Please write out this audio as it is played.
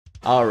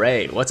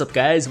Alright, what's up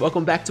guys?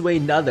 Welcome back to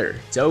another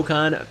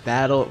Dokkan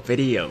battle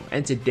video,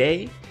 and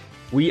today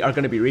we are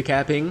going to be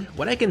recapping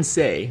what I can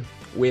say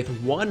with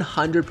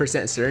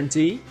 100%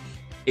 certainty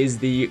is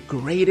the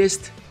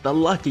greatest, the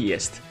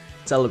luckiest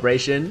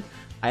celebration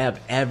I have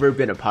ever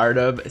been a part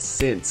of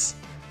since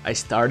I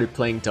started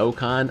playing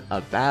Dokkan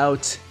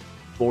about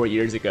 4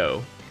 years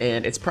ago.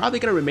 And it's probably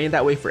going to remain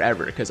that way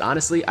forever, because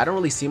honestly, I don't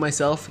really see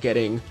myself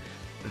getting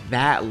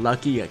that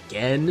lucky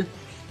again,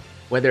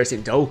 whether it's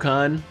in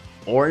Dokkan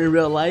or in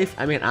real life.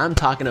 I mean, I'm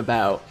talking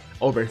about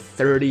over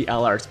 30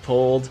 LRs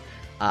pulled,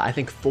 I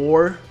think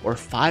 4 or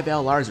 5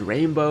 LRs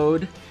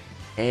rainbowed,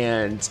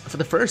 and for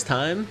the first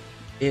time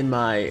in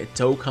my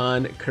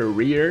Dokkan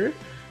career,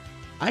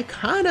 I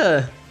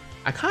kinda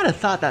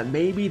thought that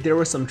maybe there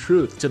was some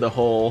truth to the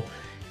whole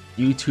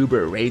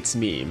YouTuber rates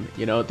meme,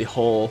 you know, the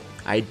whole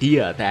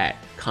idea that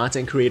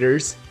content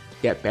creators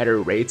get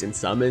better rates and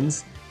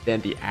summons than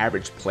the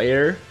average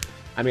player.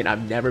 I mean,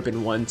 I've never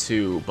been one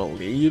to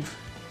believe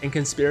in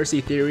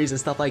conspiracy theories and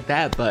stuff like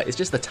that, but it's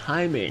just the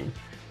timing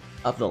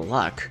of the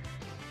luck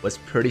was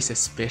pretty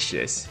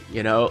suspicious,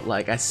 you know?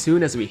 Like, as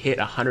soon as we hit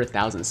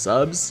 100,000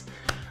 subs,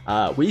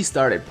 we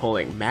started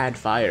pulling mad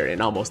fire in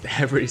almost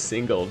every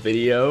single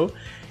video.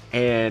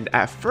 And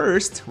at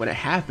first, when it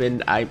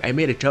happened, I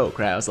made a joke,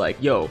 right? I was like,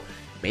 yo,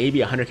 maybe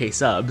 100k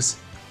subs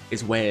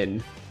is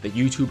when the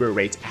YouTuber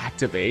rates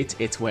activate.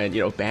 It's when, you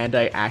know,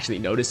 Bandai actually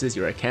notices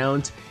your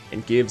account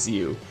and gives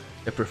you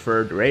the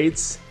preferred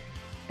rates.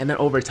 And then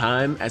over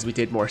time, as we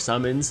did more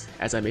summons,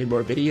 as I made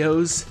more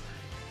videos,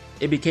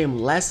 it became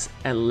less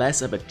and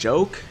less of a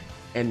joke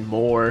and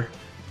more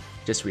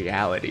just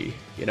reality,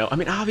 you know? I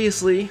mean,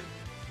 obviously,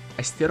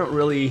 I still don't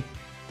really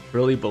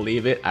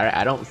believe it.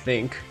 I don't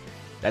think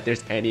that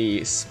there's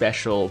any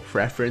special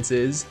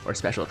preferences or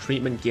special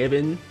treatment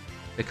given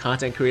to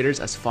content creators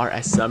as far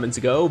as summons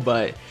go,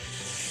 but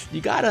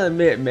you gotta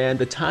admit, man,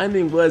 the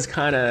timing was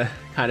kinda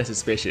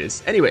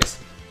suspicious.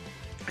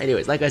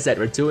 Anyways, like I said,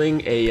 we're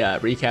doing a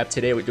recap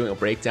today. We're doing a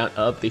breakdown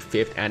of the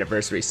 5th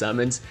anniversary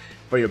summons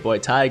for your boy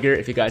Tiger.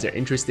 If you guys are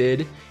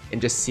interested in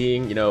just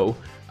seeing, you know,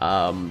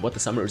 what the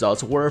summon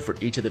results were for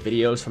each of the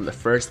videos from the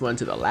first one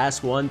to the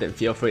last one, then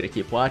feel free to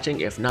keep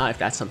watching. If not, if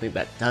that's something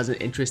that doesn't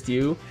interest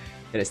you,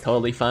 then it's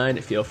totally fine.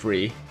 Feel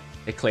free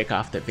to click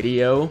off the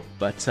video.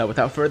 But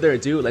without further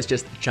ado, let's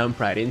just jump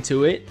right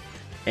into it.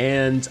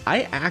 And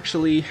I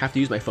actually have to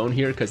use my phone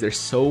here because there's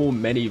so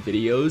many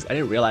videos. I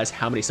didn't realize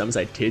how many summons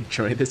I did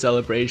during the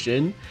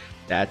celebration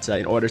that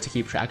in order to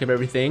keep track of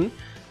everything,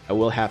 I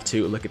will have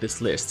to look at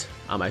this list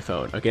on my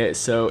phone. Okay,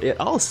 so it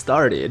all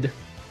started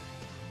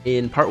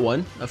in part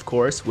 1, of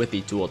course, with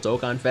the Dual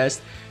Dokkan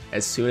Fest.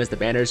 As soon as the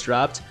banners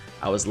dropped,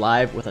 I was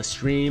live with a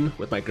stream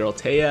with my girl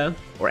Taya,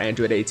 or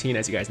Android18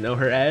 as you guys know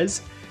her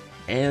as.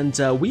 And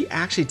we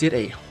actually did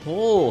a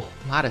whole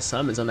lot of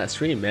summons on that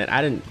stream, man.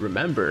 I didn't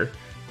remember,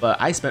 but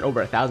I spent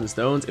over 1,000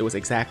 stones. It was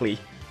exactly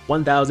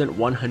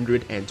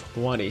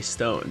 1,120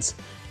 stones.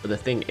 But the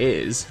thing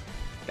is,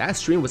 that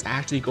stream was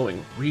actually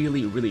going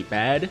really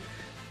bad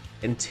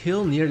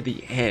until near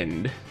the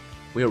end,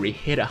 where we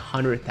hit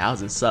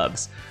 100,000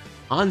 subs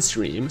on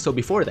stream. So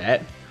before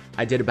that,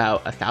 I did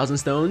about 1,000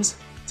 stones,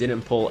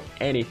 didn't pull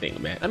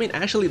anything, man. I mean,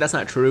 actually, that's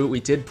not true. We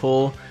did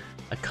pull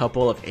a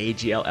couple of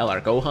AGL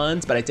LR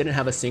Gohans, but I didn't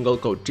have a single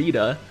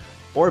Gogeta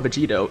or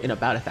Vegito in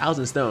about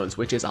 1,000 stones,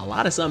 which is a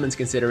lot of summons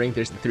considering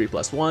there's the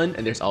 3+1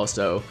 and there's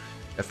also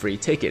the free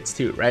tickets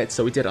too, right?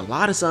 So we did a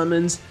lot of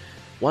summons,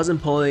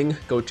 wasn't pulling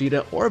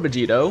Gogeta or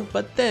Vegito,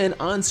 but then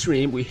on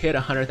stream we hit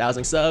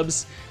 100,000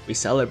 subs, we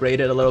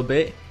celebrated a little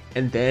bit,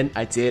 and then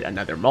I did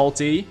another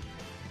multi,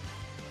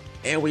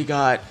 and we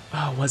got,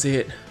 it was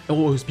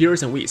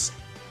Beerus and Whis.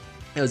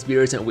 It was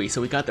Beerus and Whis, so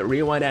we got the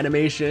rewind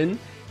animation,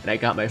 and I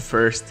got my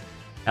first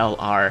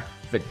LR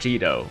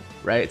Vegito,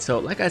 right? So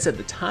like I said,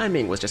 the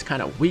timing was just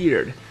kind of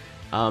weird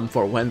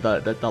for when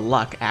the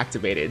luck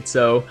activated.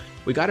 So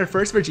we got our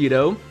first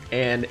Vegito,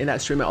 and in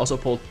that stream I also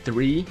pulled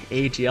 3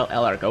 AGL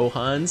LR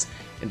Gohans,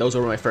 and those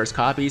were my first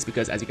copies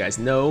because, as you guys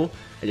know,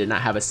 I did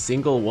not have a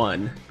single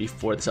one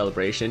before the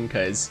celebration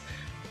because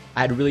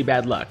I had really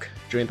bad luck.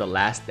 During the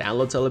last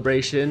download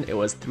celebration, it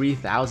was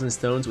 3,000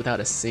 stones without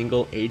a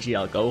single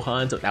AGL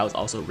Gohan, so that was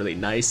also really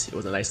nice. It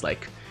was a nice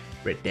like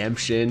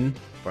redemption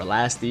for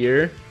last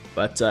year.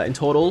 But in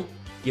total,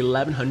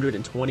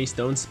 1,120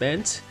 stones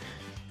spent,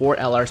 4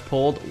 LRs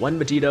pulled, 1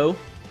 Vegito,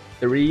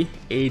 3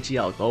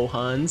 AGL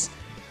Gohans,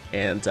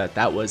 and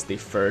that was the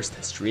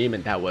first stream,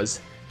 and that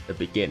was the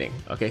beginning.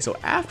 Okay, so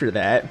after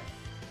that,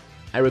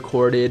 I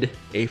recorded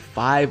a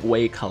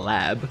 5-way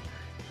collab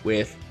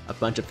with a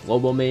bunch of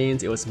global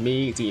mains. It was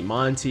me, D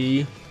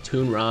Monty,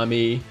 Toon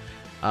Rami,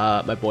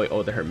 my boy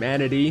Oh the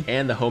Hermanity,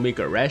 and the homie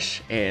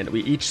Garesh, and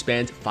we each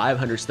spent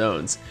 500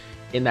 stones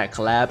in that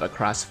collab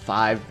across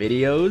 5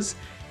 videos.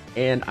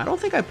 And I don't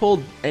think I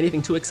pulled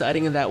anything too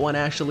exciting in that one,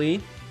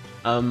 actually.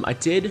 I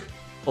did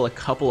pull a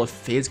couple of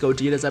Fizz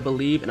Gogetas, I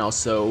believe, and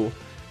also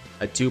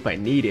a dupe I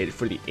needed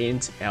for the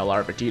Int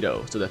LR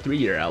Vegito, so the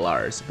 3-year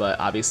LRs, but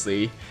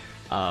obviously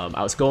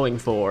I was going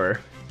for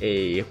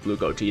a blue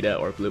Gogeta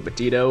or blue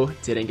Vegito.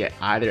 Didn't get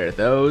either of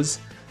those.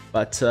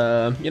 But,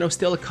 you know,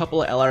 still a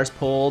couple of LRs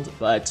pulled,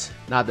 but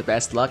not the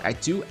best luck. I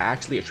do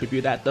actually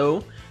attribute that,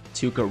 though,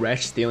 to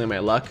Garesh stealing my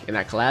luck in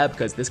that collab,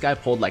 because this guy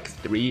pulled like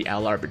 3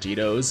 LR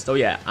Vegitos. So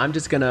yeah, I'm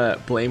just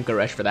gonna blame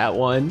Garesh for that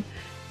one,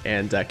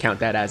 and count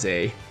that as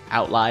a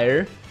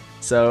outlier.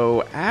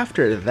 So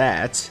after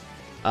that,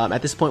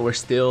 at this point we're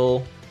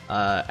still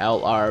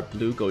LR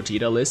blue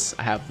Gogeta-less.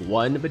 I have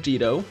 1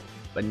 Vegito,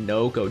 but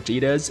no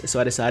Gogetas, so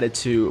I decided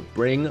to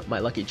bring my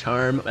lucky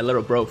charm, my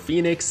little bro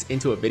Phoenix,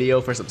 into a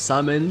video for some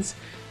summons,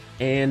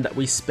 and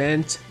we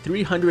spent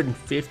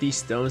 350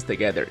 stones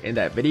together in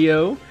that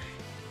video,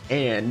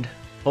 and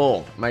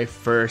pulled my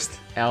first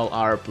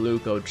LR blue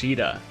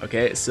Gogeta.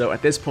 Okay, so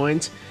at this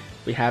point,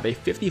 we have a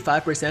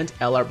 55%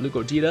 LR blue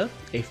Gogeta,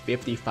 a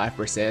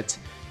 55%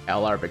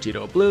 LR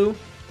Vegito blue,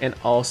 and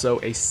also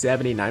a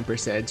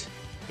 79%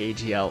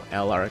 AGL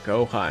LR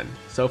Gohan.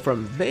 So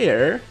from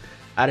there,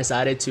 I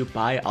decided to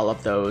buy all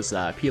of those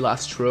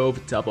Pilas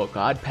Trove double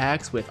god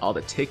packs with all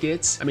the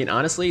tickets. I mean,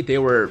 honestly, they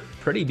were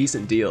pretty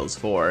decent deals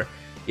for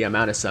the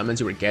amount of summons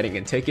you were getting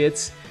in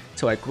tickets.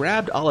 So I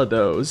grabbed all of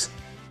those,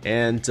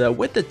 and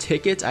with the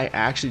tickets, I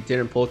actually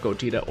didn't pull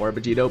Gogeta or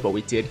Vegito, but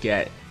we did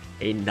get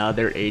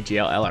another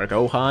AGL LR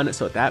Gohan,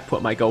 so that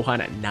put my Gohan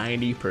at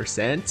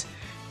 90%.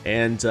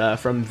 And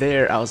from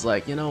there, I was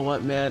like, you know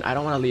what, man, I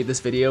don't want to leave this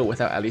video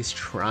without at least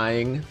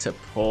trying to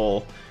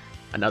pull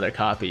another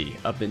copy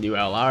of the new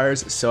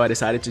LRs, so I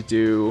decided to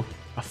do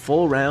a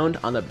full round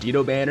on the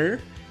Vegito banner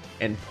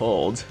and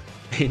pulled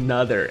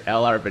another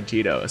LR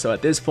Vegito. So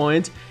at this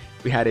point,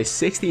 we had a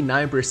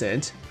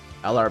 69%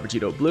 LR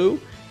Vegito blue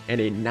and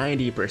a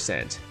 90%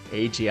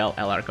 AGL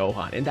LR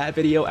Gohan. In that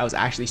video, I was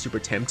actually super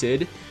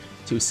tempted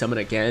to summon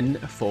again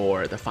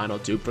for the final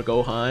dupe for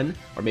Gohan,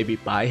 or maybe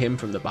buy him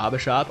from the Baba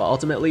shop, but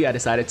ultimately I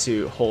decided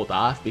to hold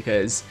off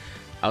because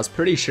I was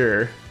pretty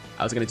sure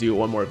I was going to do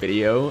one more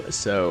video,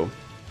 so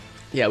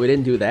yeah, we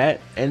didn't do that.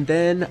 And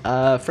then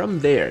from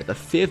there, the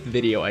 5th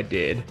video I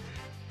did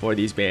for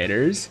these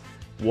banners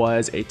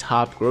was a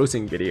top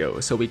grossing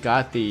video. So we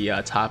got the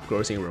top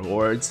grossing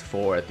rewards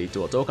for the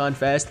Dual Dokkan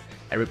Fest.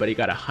 Everybody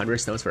got 100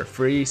 stones for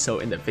free, so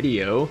in the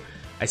video,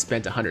 I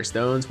spent 100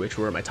 stones, which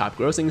were my top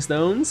grossing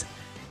stones.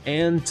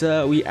 And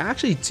we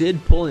actually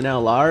did pull an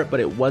LR, but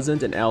it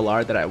wasn't an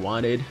LR that I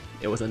wanted.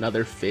 It was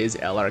another Fizz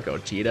LR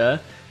Gogeta,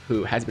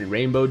 who has been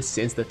rainbowed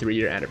since the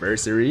 3-year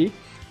anniversary.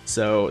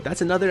 So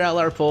that's another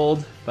LR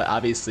pulled, but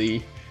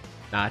obviously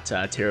not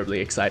terribly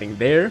exciting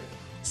there.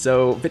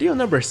 So video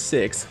number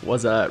 6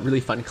 was a really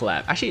fun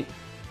collab. Actually,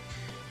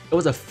 it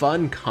was a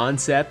fun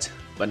concept,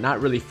 but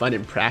not really fun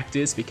in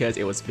practice because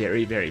it was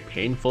very, very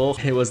painful.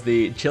 It was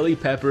the Chili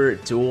Pepper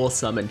Dual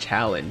Summon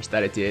Challenge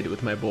that I did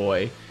with my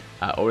boy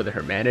Over the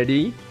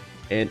Humanity.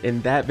 And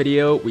in that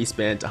video, we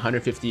spent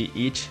 150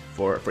 each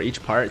for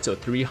each part, so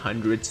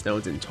 300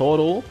 stones in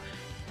total.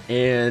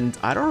 And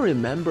I don't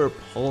remember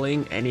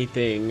pulling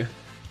anything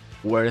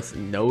worth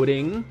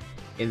noting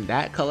in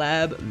that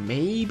collab.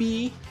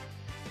 Maybe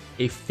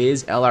a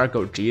Fizz LR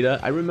Gogeta.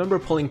 I remember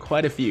pulling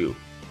quite a few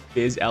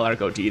Fizz LR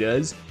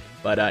Gogetas,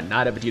 but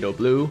not a Vegito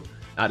Blue,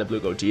 not a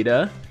Blue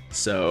Gogeta.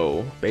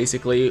 So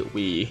basically,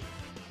 we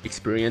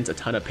experienced a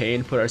ton of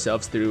pain, put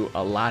ourselves through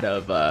a lot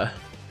of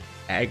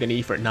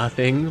agony for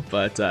nothing,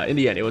 but in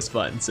the end, it was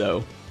fun.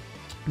 So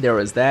there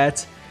was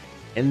that.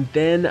 And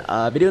then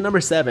video number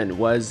 7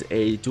 was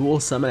a dual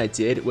summon I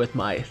did with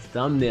my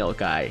thumbnail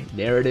guy,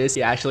 Narratus.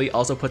 He actually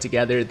also put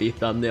together the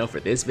thumbnail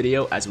for this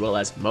video, as well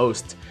as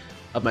most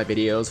of my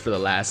videos for the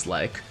last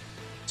like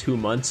 2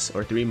 months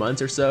or 3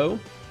 months or so.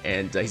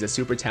 And he's a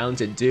super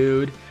talented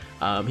dude.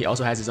 He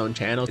also has his own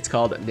channel. It's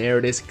called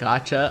Narratus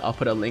Gacha. I'll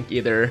put a link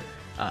either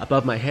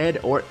above my head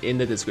or in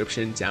the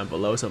description down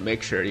below, so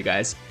make sure you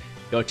guys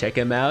go check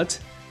him out.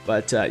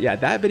 But yeah,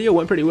 that video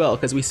went pretty well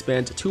because we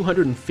spent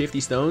 250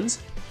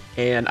 stones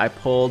and I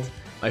pulled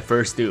my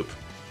first dupe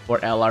for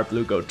LR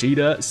Blue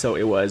Gogeta, so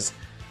it was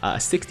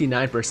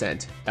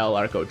 69%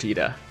 LR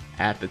Gogeta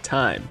at the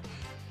time.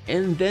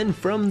 And then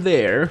from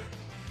there,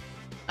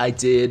 I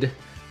did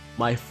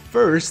my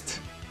first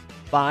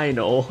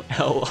final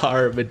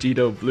LR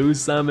Vegito Blue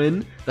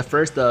summon, the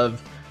first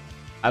of,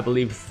 I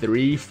believe,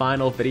 3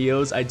 final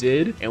videos I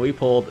did, and we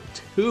pulled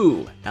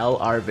 2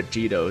 LR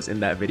Vegitos in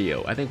that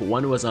video. I think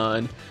one was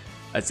on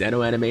a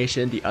Zeno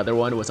animation, the other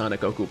one was on a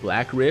Goku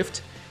Black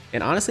Rift.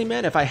 And honestly,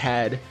 man, if I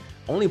had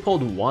only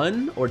pulled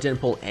 1 or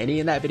didn't pull any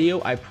in that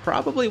video, I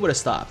probably would have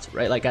stopped,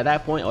 right? Like at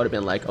that point, I would have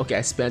been like, okay,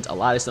 I spent a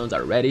lot of stones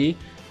already.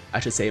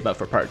 I should save up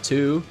for part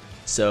 2.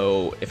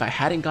 So if I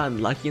hadn't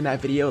gotten lucky in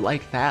that video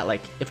like that,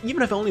 like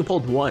even if I only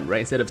pulled 1,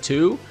 right, instead of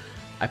 2,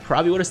 I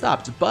probably would have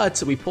stopped.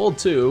 But we pulled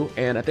 2,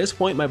 and at this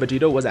point, my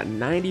Vegito was at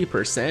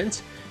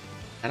 90%.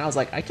 And I was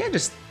like, I can't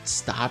just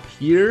stop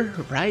here,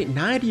 right?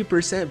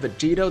 90%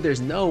 Vegito, there's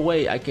no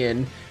way I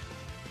can,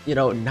 you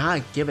know,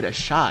 not give it a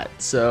shot.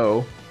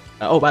 So,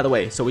 oh, by the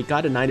way, so we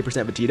got a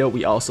 90% Vegito.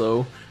 We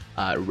also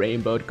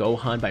rainbowed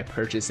Gohan by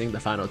purchasing the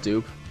final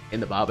dupe in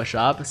the Baba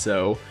shop.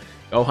 So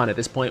Gohan at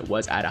this point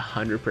was at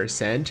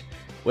 100%,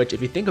 which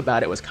if you think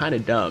about it was kind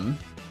of dumb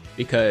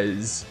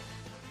because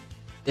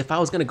if I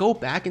was gonna go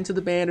back into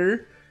the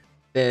banner,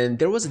 then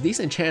there was a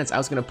decent chance I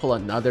was gonna pull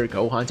another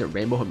Gohan to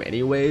rainbow him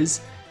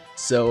anyways.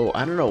 So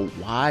I don't know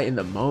why in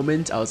the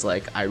moment I was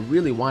like, I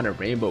really want a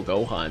rainbow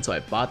Gohan, so I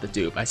bought the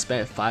dupe. I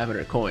spent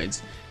 500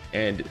 coins,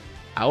 and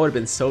I would have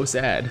been so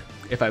sad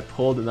if I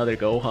pulled another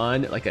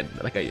Gohan, like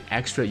a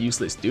extra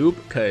useless dupe,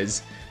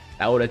 because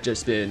that would have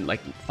just been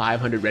like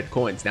 500 red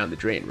coins down the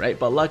drain, right?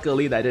 But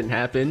luckily that didn't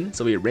happen.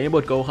 So we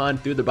rainbowed Gohan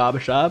through the Baba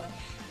shop,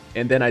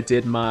 and then I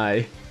did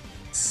my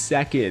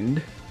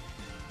second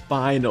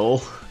final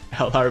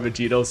LR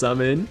Vegito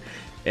summon,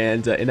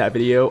 and in that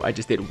video I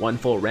just did one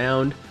full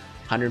round,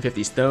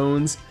 150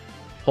 stones,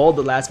 pulled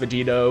the last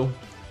Vegito,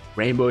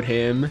 rainbowed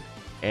him,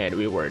 and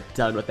we were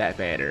done with that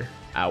banner.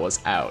 I was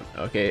out,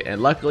 okay?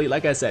 And luckily,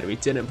 like I said, we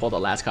didn't pull the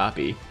last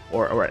copy,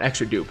 or an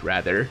extra dupe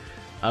rather,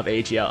 of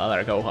AGL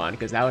LR Gohan,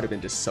 because that would have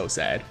been just so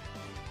sad.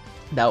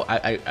 That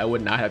I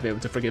would not have been able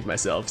to forgive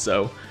myself.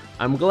 So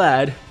I'm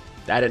glad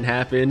that didn't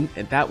happen,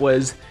 and that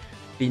was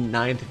the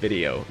 9th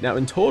video. Now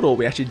in total,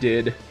 we actually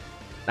did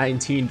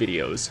 19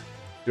 videos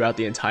throughout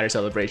the entire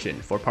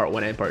celebration for part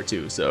 1 and part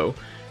 2. So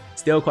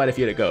still quite a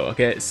few to go,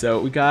 okay?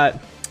 So we got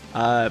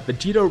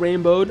Vegito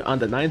rainbowed on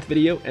the 9th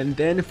video, and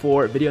then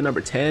for video number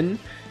 10,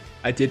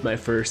 I did my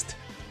first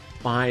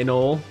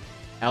final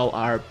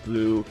LR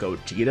Blue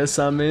Gogeta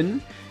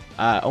summon.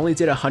 Only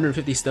did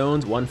 150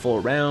 stones, one full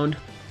round,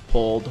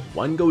 pulled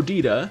one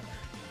Gogeta,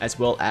 as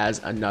well as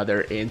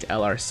another Int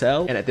LR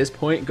Cell. And at this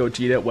point,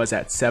 Gogeta was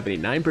at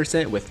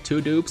 79% with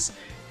 2 dupes,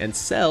 and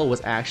Cell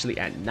was actually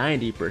at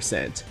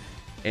 90%.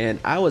 And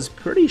I was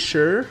pretty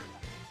sure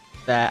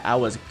that I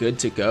was good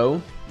to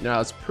go. You know, I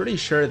was pretty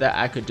sure that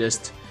I could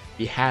just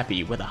be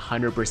happy with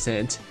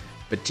 100%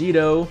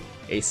 Vegito,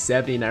 a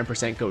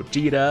 79%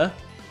 Gogeta,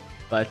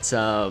 but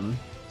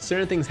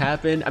certain things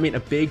happened. I mean, a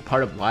big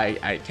part of why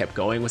I kept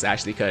going was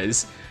actually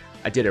because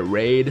I did a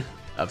raid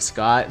of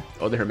Scott,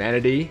 Ode to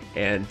Humanity,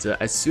 and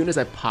as soon as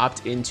I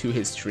popped into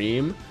his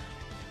stream,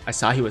 I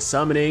saw he was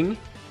summoning,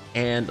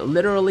 and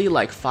literally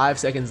like 5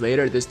 seconds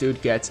later, this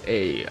dude gets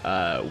a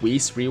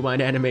Whis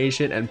rewind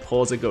animation and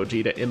pulls a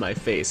Gogeta in my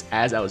face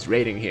as I was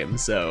raiding him.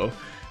 So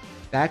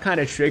that kind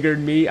of triggered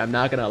me, I'm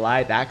not gonna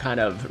lie. That kind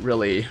of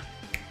really,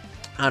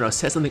 I don't know,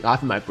 set something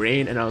off in my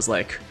brain, and I was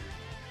like,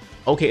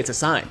 okay, it's a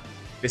sign.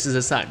 This is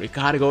a sign. We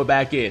gotta go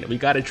back in. We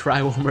gotta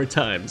try one more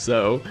time.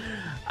 So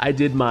I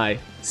did my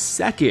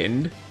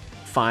second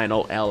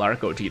final LR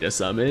Gogeta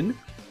summon,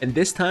 and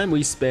this time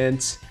we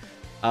spent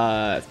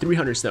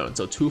 300 stones,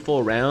 so 2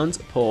 full rounds,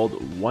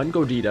 pulled one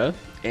Gogeta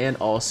and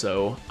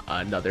also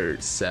another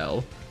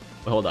Cell.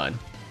 But hold on,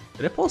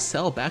 did I pull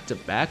Cell back to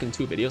back in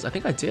 2 videos? I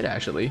think I did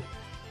actually,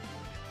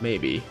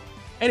 maybe.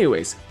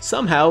 Anyways,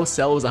 somehow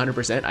Cell was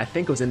 100%, I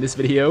think it was in this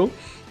video,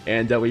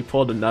 and we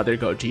pulled another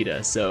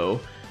Gogeta, so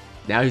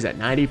now he's at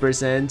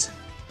 90%.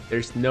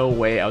 There's no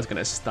way I was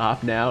gonna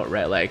stop now,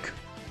 right? Like,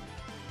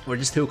 we're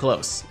just too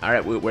close. All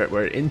right,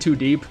 we're in too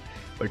deep.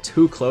 We're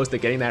too close to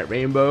getting that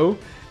rainbow.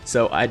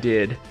 So I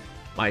did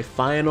my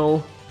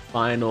final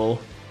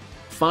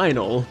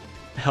LR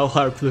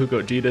Blue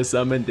Gogeta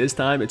summon. This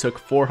time it took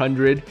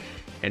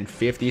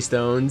 450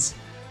 stones.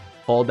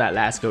 Pulled that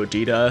last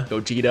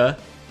Gogeta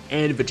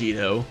and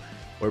Vegito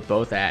were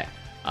both at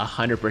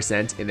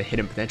 100% in the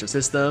hidden potential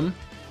system,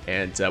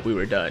 and we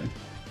were done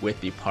with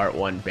the part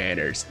 1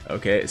 banners.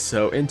 Okay,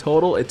 so in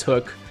total it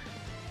took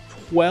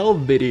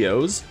 12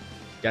 videos.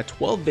 Got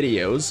 12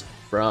 videos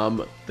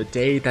from the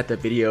day that the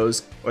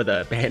videos or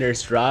the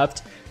banners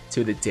dropped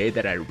to the day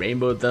that I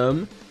rainbowed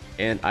them,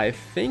 and I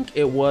think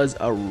it was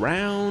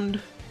around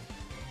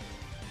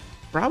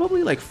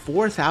probably like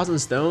 4,000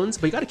 stones.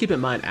 But you got to keep in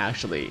mind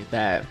actually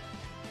that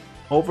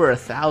over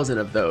 1,000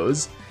 of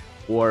those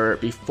were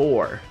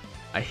before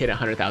I hit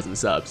 100,000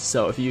 subs.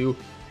 So if you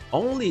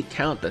only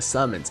count the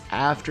summons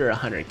after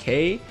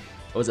 100k,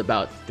 it was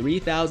about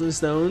 3,000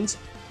 stones.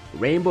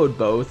 Rainbowed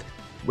both.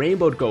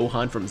 Rainbowed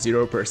Gohan from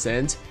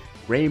 0%,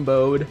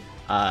 rainbowed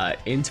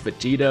Int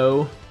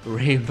Vegito,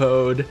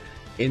 rainbowed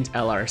Int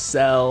LR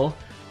Cell.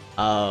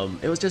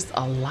 It was just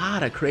a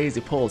lot of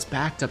crazy pulls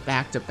back to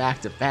back to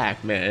back to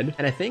back, man.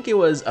 And I think it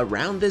was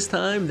around this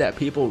time that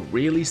people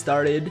really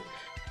started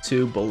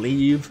to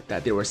believe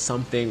that there was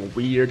something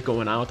weird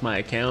going on with my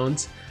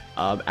account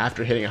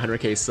after hitting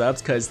 100k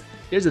subs. Because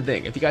here's the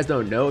thing, if you guys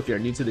don't know, if you're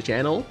new to the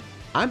channel,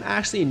 I'm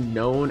actually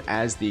known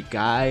as the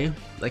guy,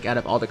 like out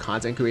of all the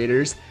content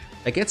creators,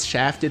 that gets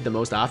shafted the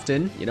most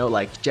often. You know,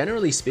 like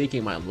generally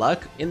speaking, my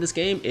luck in this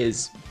game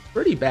is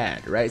pretty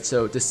bad, right?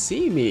 So to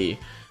see me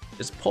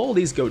just pull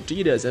these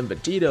Gogetas and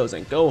Vegitos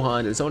and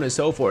Gohan and so on and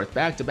so forth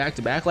back to back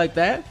to back like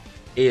that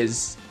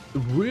is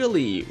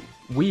really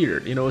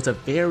weird. You know, it's a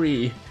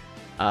very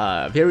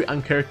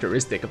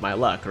uncharacteristic of my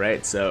luck,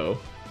 right? So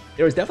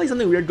there was definitely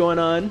something weird going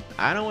on.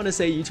 I don't want to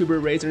say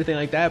YouTuber raids or anything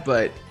like that,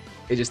 but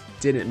it just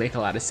didn't make a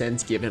lot of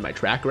sense given my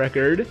track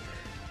record.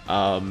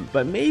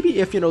 But maybe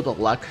if, you know, the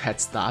luck had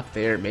stopped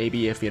there,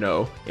 maybe if, you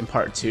know, in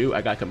part 2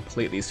 I got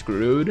completely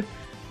screwed,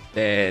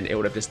 then it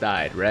would have just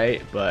died,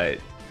 right? But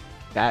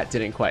that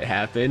didn't quite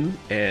happen.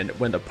 And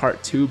when the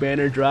part 2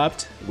 banner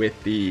dropped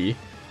with the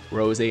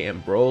Rose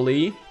and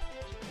Broly,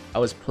 I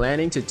was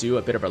planning to do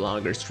a bit of a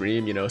longer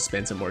stream, you know,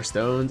 spend some more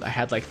stones. I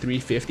had like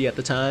 350 at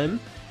the time,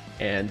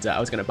 and I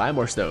was gonna buy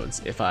more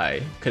stones if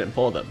I couldn't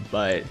pull them.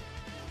 But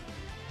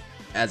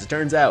as it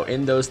turns out,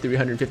 in those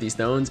 350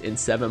 stones, in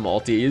 7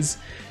 multis,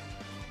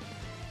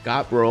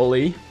 got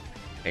Broly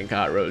and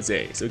got Rose.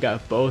 So we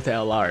got both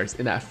LRs.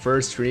 In that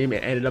first stream,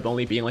 it ended up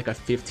only being like a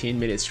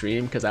 15-minute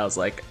stream because I was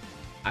like,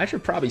 I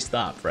should probably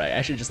stop, right?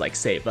 I should just like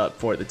save up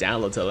for the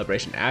download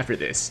celebration after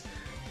this.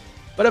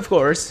 But of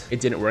course, it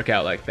didn't work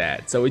out like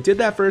that. So we did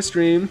that first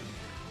stream,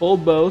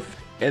 pulled both,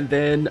 and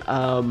then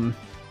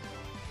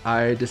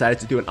I decided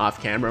to do an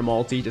off-camera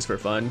multi just for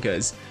fun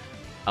because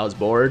I was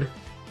bored.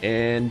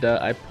 And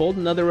I pulled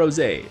another Rose.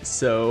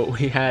 So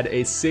we had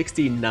a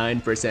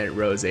 69%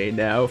 Rose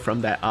now from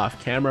that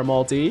off-camera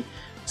multi.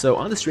 So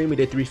on the stream we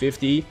did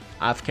 350,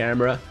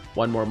 off-camera,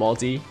 one more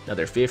multi,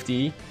 another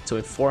 50. So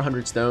with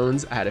 400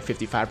 stones, I had a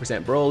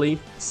 55% Broly,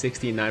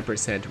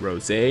 69%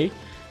 Rose.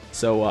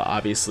 So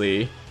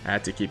obviously I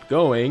had to keep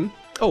going.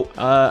 Oh,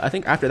 I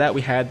think after that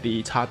we had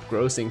the top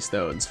grossing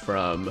stones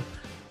from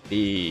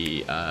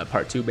the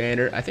part 2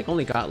 banner. I think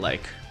only got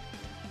like,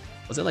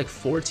 was it like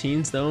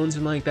 14 stones,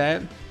 something like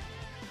that?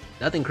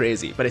 Nothing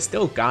crazy, but it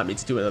still got me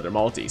to do another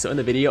multi. So in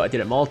the video, I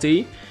did a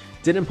multi,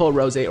 didn't pull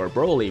Rose or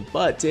Broly,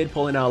 but did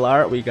pull an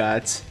LR. We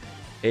got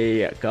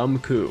a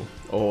Gumku,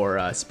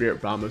 or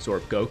Spirit Bomb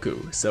Absorb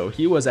Goku. So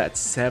he was at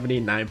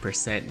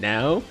 79%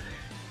 now.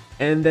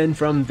 And then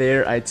from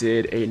there, I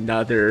did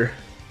another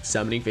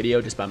summoning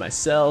video just by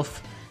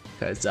myself,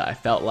 because I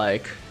felt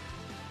like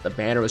the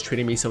banner was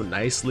treating me so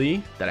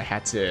nicely that I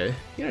had to,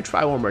 you know,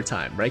 try one more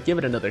time, right? Give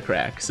it another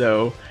crack.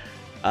 So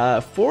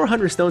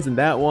 400 stones in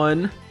that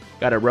one.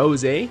 Got a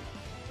Rose,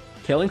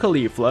 Killing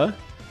Caulifla,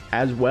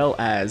 as well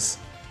as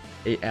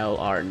a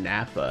LR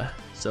Nappa.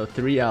 So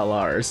 3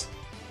 LRs.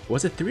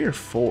 Was it 3 or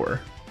 4?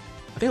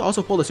 I think I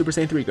also pulled a Super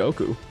Saiyan 3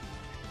 Goku.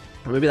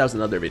 Or maybe that was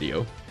another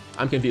video.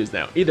 I'm confused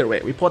now. Either way,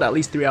 we pulled at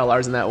least 3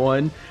 LRs in that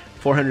one.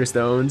 400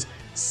 stones,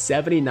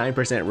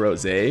 79%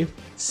 Rose,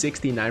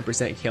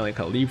 69% Killing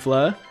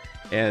Caulifla,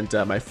 and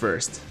my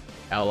first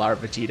LR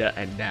Vegeta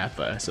and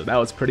Nappa. So that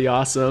was pretty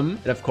awesome.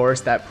 And of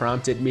course, that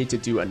prompted me to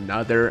do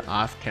another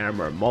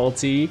off-camera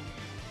multi.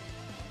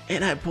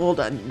 And I pulled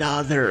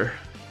another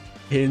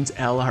Hint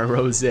LR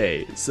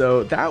Rose.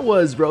 So that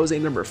was Rose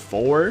number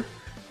 4.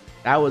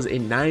 That was a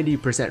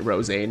 90%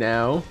 Rose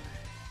now.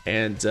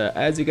 And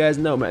as you guys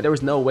know, man, there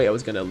was no way I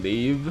was gonna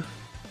leave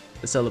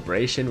the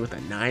celebration with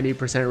a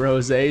 90%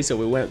 Rose. So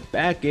we went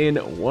back in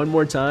one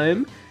more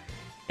time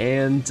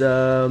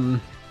and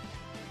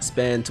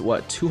spent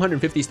what,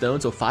 250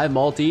 stones, so 5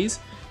 multis,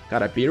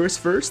 got a Beerus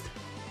first,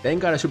 then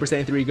got a Super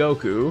Saiyan 3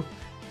 Goku,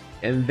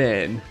 and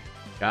then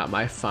got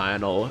my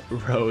final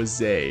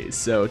Rose.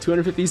 So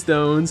 250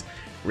 stones,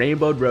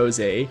 rainbowed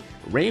Rose,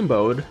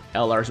 rainbowed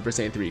LR Super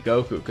Saiyan 3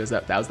 Goku, because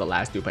that was the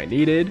last dupe I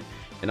needed,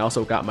 and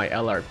also got my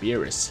LR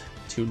Beerus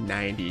to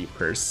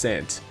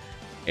 90%.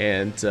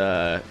 And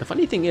the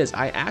funny thing is,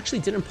 I actually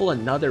didn't pull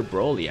another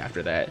Broly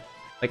after that.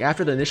 Like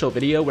after the initial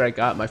video where I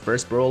got my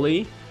first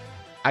Broly,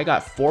 I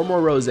got 4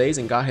 more Roses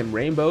and got him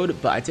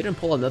rainbowed, but I didn't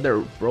pull another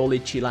Broly,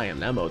 Chilai,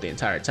 and Lemo the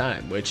entire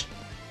time, which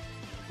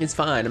is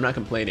fine. I'm not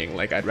complaining.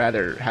 Like, I'd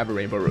rather have a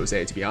rainbow Rose,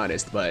 to be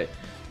honest, but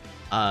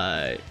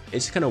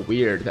it's kind of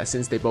weird that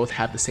since they both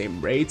have the same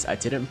rates, I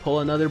didn't pull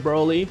another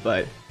Broly,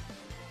 but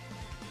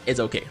it's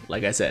okay.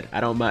 Like I said,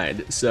 I don't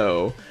mind.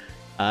 So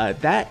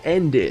that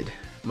ended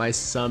my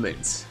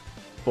summons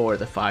for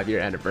the 5-year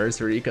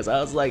anniversary, because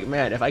I was like,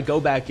 man, if I go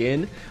back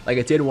in, like,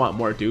 I did want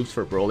more dupes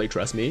for Broly,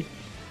 trust me.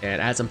 And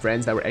I had some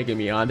friends that were egging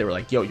me on. They were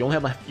like, yo, you only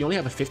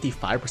have a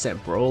 55%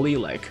 Broly?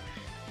 Like,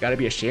 you gotta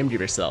be ashamed of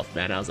yourself,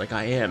 man. I was like,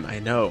 I am, I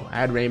know. I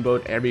had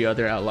rainbowed every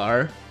other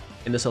LR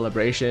in the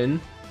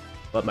celebration,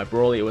 but my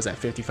Broly was at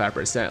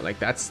 55%. Like,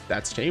 that's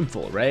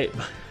shameful, right?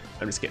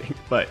 I'm just kidding.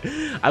 But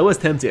I was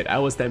tempted,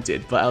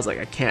 but I was like,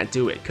 I can't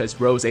do it,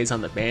 because Rose's on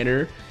the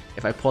banner.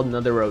 If I pulled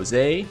another Rose,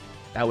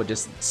 that would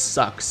just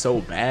suck so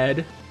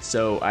bad.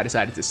 So I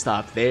decided to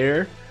stop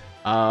there.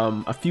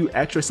 A few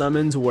extra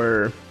summons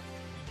were,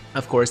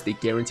 of course, the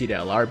guaranteed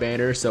LR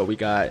banner. So we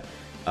got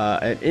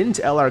an Int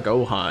LR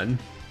Gohan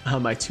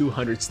on my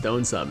 200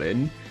 stone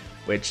summon,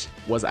 which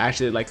was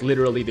actually like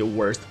literally the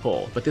worst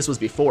pull. But this was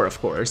before, of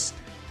course,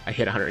 I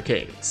hit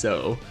 100k,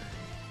 so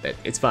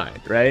it's fine,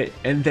 right?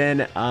 And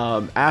then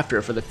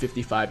after, for the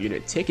 55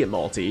 unit ticket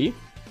multi,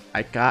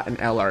 I got an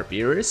LR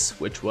Beerus,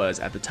 which was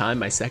at the time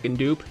my second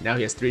dupe. Now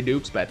he has 3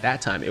 dupes, but at that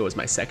time it was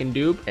my second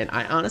dupe. And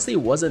I honestly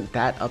wasn't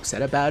that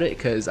upset about it,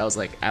 because I was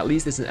like, at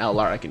least it's an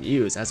LR I can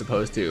use, as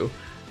opposed to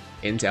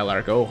Int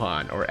LR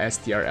Gohan or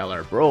STR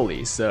LR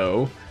Broly.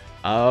 So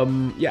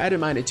yeah, I didn't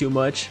mind it too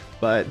much,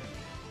 but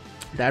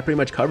that pretty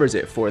much covers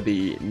it for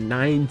the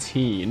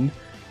 19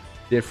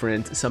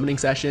 different summoning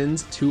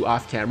sessions, 2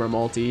 off-camera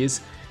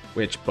multis,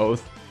 which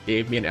both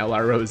gave me an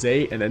LR Rose,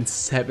 and then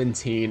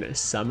 17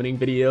 summoning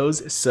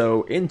videos.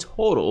 So in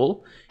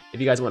total, if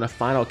you guys want a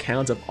final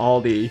count of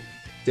all the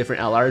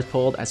different LRs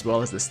pulled as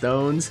well as the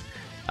stones.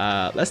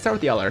 Let's start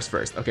with the LRs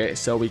first. Okay,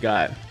 so we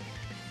got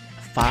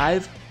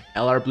 5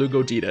 LR Blue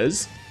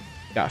Gogetas,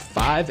 got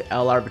 5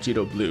 LR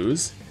Vegito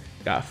Blues,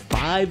 got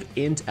 5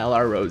 Int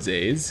LR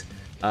Roses,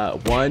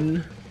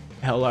 1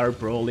 LR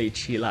Broly,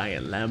 Chilai,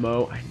 and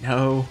Lemo.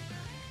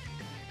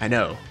 I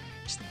know.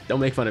 Just don't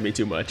make fun of me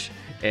too much.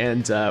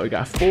 And we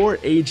got 4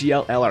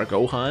 AGL LR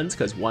Gohans,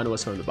 because 1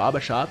 was from the Baba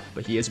shop,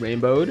 but he is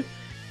rainbowed.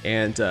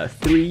 And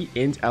 3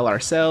 Int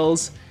LR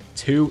Cells,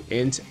 2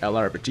 Int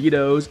LR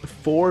Vegetos,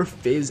 4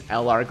 Fizz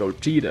LR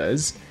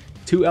Gogetas,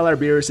 2 LR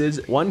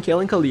Beeruses, 1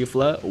 Killing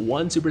Caulifla,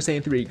 1 Super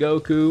Saiyan 3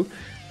 Goku,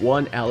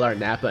 1 LR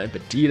Nappa and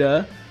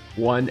Vegeta,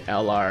 1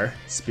 LR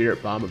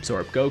Spirit Bomb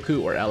Absorb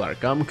Goku or LR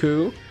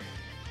Gumku,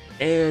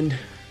 and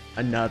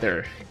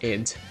another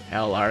Int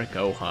LR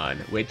Gohan,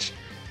 which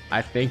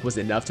I think was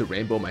enough to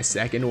rainbow my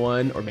second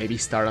one, or maybe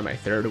start on my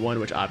third one,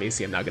 which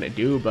obviously I'm not going to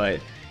do, but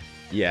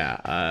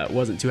yeah,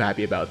 wasn't too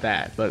happy about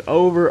that. But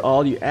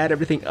overall, you add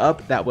everything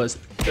up, that was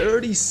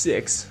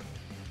 36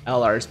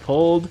 LRs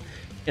pulled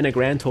in a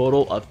grand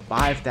total of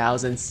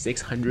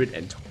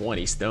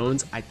 5,620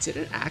 stones. I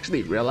didn't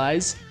actually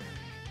realize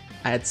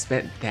I had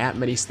spent that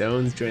many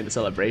stones during the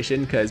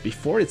celebration, because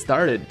before it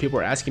started, people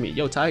were asking me,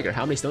 yo Tiger,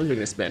 how many stones are you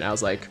going to spend? I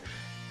was like,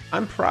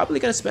 I'm probably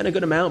going to spend a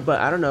good amount,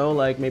 but I don't know,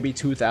 like maybe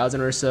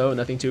 2,000 or so,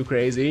 nothing too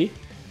crazy.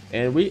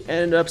 And we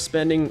ended up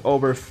spending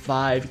over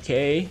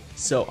 5k,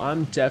 so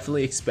I'm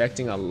definitely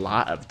expecting a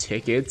lot of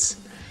tickets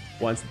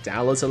once the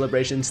download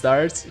celebration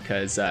starts,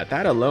 because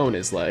that alone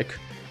is like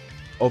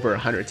over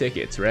 100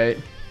 tickets, right?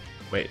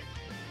 Wait,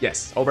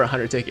 yes, over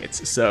 100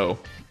 tickets. So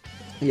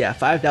yeah,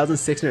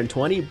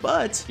 5,620,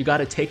 but you got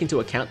to take into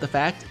account the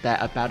fact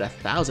that about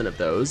 1,000 of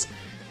those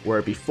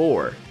were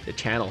before the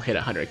channel hit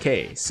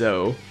 100k.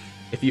 So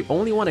if you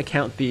only want to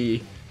count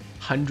the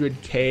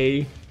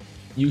 100k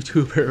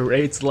YouTuber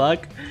rates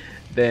luck,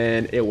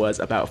 then it was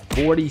about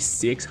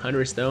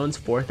 4,600 stones,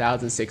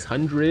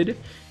 4,600,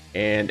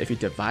 and if you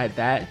divide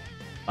that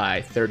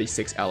by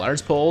 36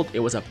 LRs pulled, it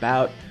was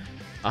about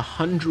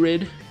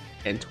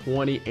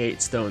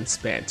 128 stones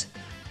spent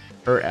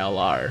per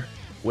LR,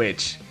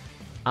 which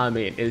I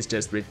mean is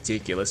just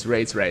ridiculous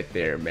rates right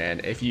there,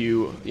 man. If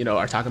you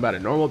are talking about a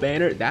normal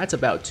banner, that's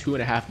about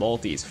 2.5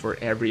 multis for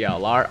every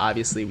LR.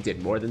 Obviously we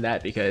did more than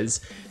that because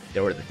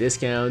there were the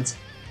discounts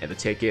and the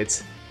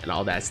tickets and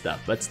all that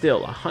stuff, but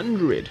still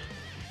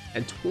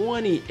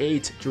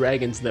 128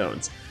 Dragon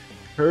Stones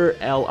per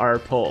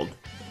LR pulled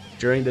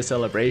during the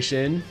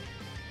celebration.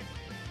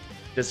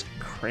 Just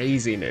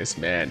craziness,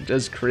 man,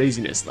 just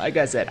craziness. Like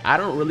I said, I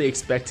don't really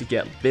expect to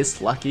get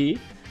this lucky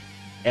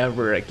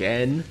ever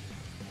again,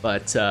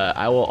 but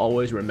I will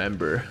always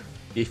remember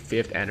the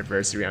 5th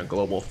anniversary on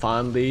Global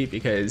fondly,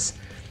 because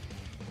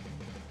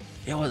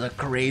it was a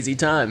crazy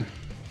time.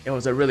 It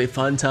was a really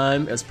fun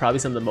time. It was probably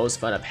some of the most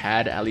fun I've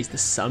had, at least the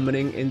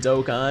summoning in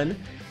Dokkan.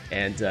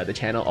 And the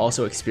channel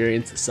also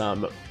experienced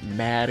some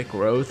mad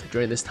growth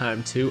during this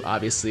time too.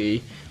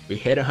 Obviously, we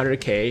hit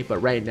 100k, but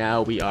right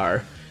now we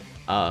are,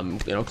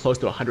 close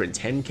to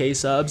 110k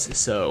subs.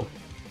 So,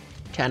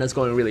 channel's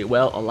going really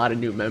well. A lot of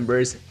new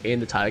members in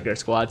the Tiger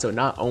Squad. So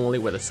not only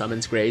were the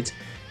summons great,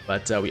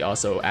 but we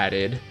also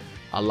added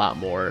a lot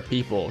more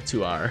people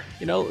to our,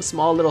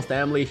 small little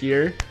family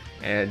here.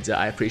 And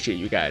I appreciate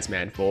you guys,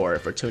 man, for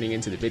tuning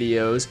into the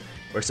videos,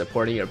 for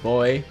supporting your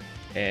boy,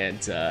 and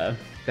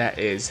that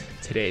is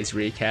today's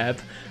recap.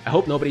 I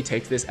hope nobody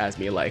takes this as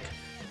me like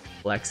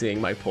flexing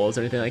my pulls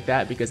or anything like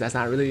that, because that's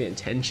not really the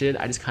intention.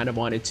 I just kind of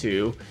wanted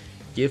to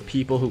give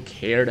people who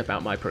cared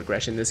about my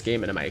progression in this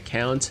game and in my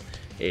account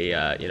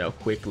a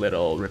quick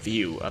little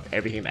review of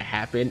everything that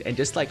happened, and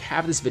just like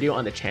have this video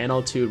on the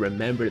channel to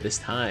remember this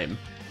time,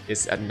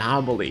 this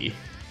anomaly,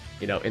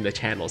 in the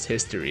channel's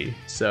history.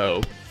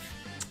 So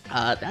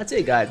that's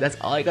it, guys. That's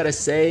all I gotta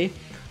say.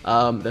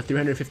 The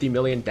 350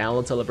 million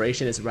download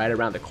celebration is right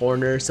around the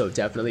corner, so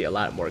definitely a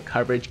lot more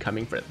coverage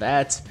coming for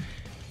that.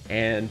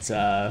 And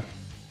I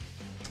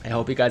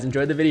hope you guys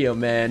enjoyed the video,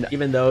 man.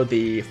 Even though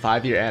the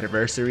 5-year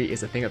anniversary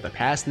is a thing of the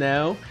past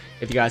now,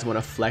 if you guys want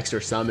to flex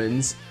your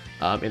summons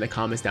in the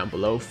comments down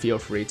below, feel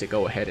free to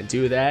go ahead and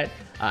do that.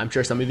 I'm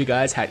sure some of you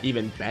guys had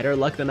even better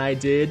luck than I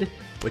did,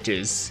 which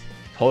is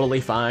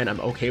totally fine. I'm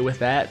okay with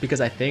that,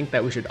 because I think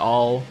that we should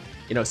all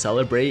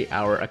celebrate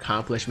our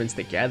accomplishments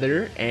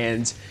together.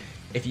 And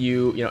if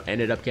you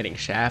ended up getting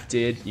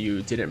shafted,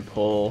 you didn't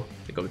pull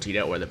the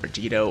Gogeta or the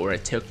Vegito, or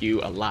it took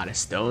you a lot of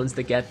stones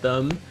to get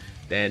them,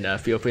 then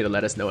feel free to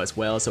let us know as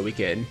well, so we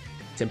can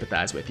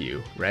sympathize with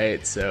you,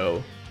 right?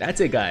 So that's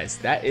it, guys.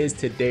 That is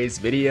today's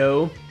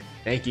video.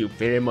 Thank you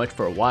very much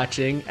for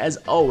watching. As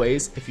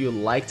always, if you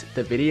liked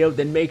the video,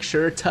 then make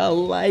sure to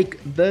like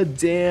the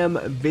damn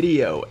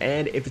video.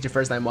 And if it's your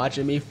first time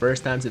watching me,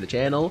 first time to the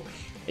channel,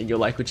 and you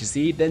like what you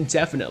see, then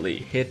definitely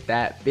hit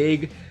that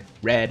big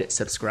red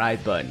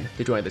subscribe button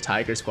to join the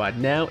Tiger Squad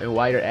now. And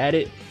while you're at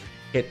it,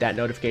 hit that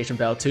notification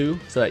bell too,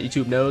 so that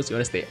YouTube knows you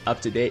want to stay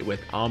up to date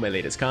with all my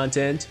latest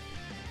content.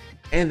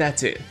 And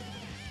that's it.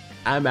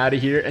 I'm out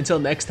of here. Until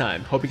next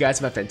time, hope you guys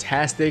have a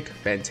fantastic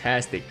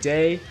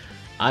day.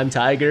 I'm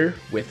Tiger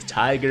with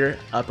Tiger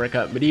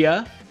Uppercut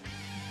Media,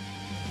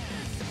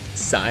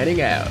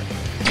 signing out.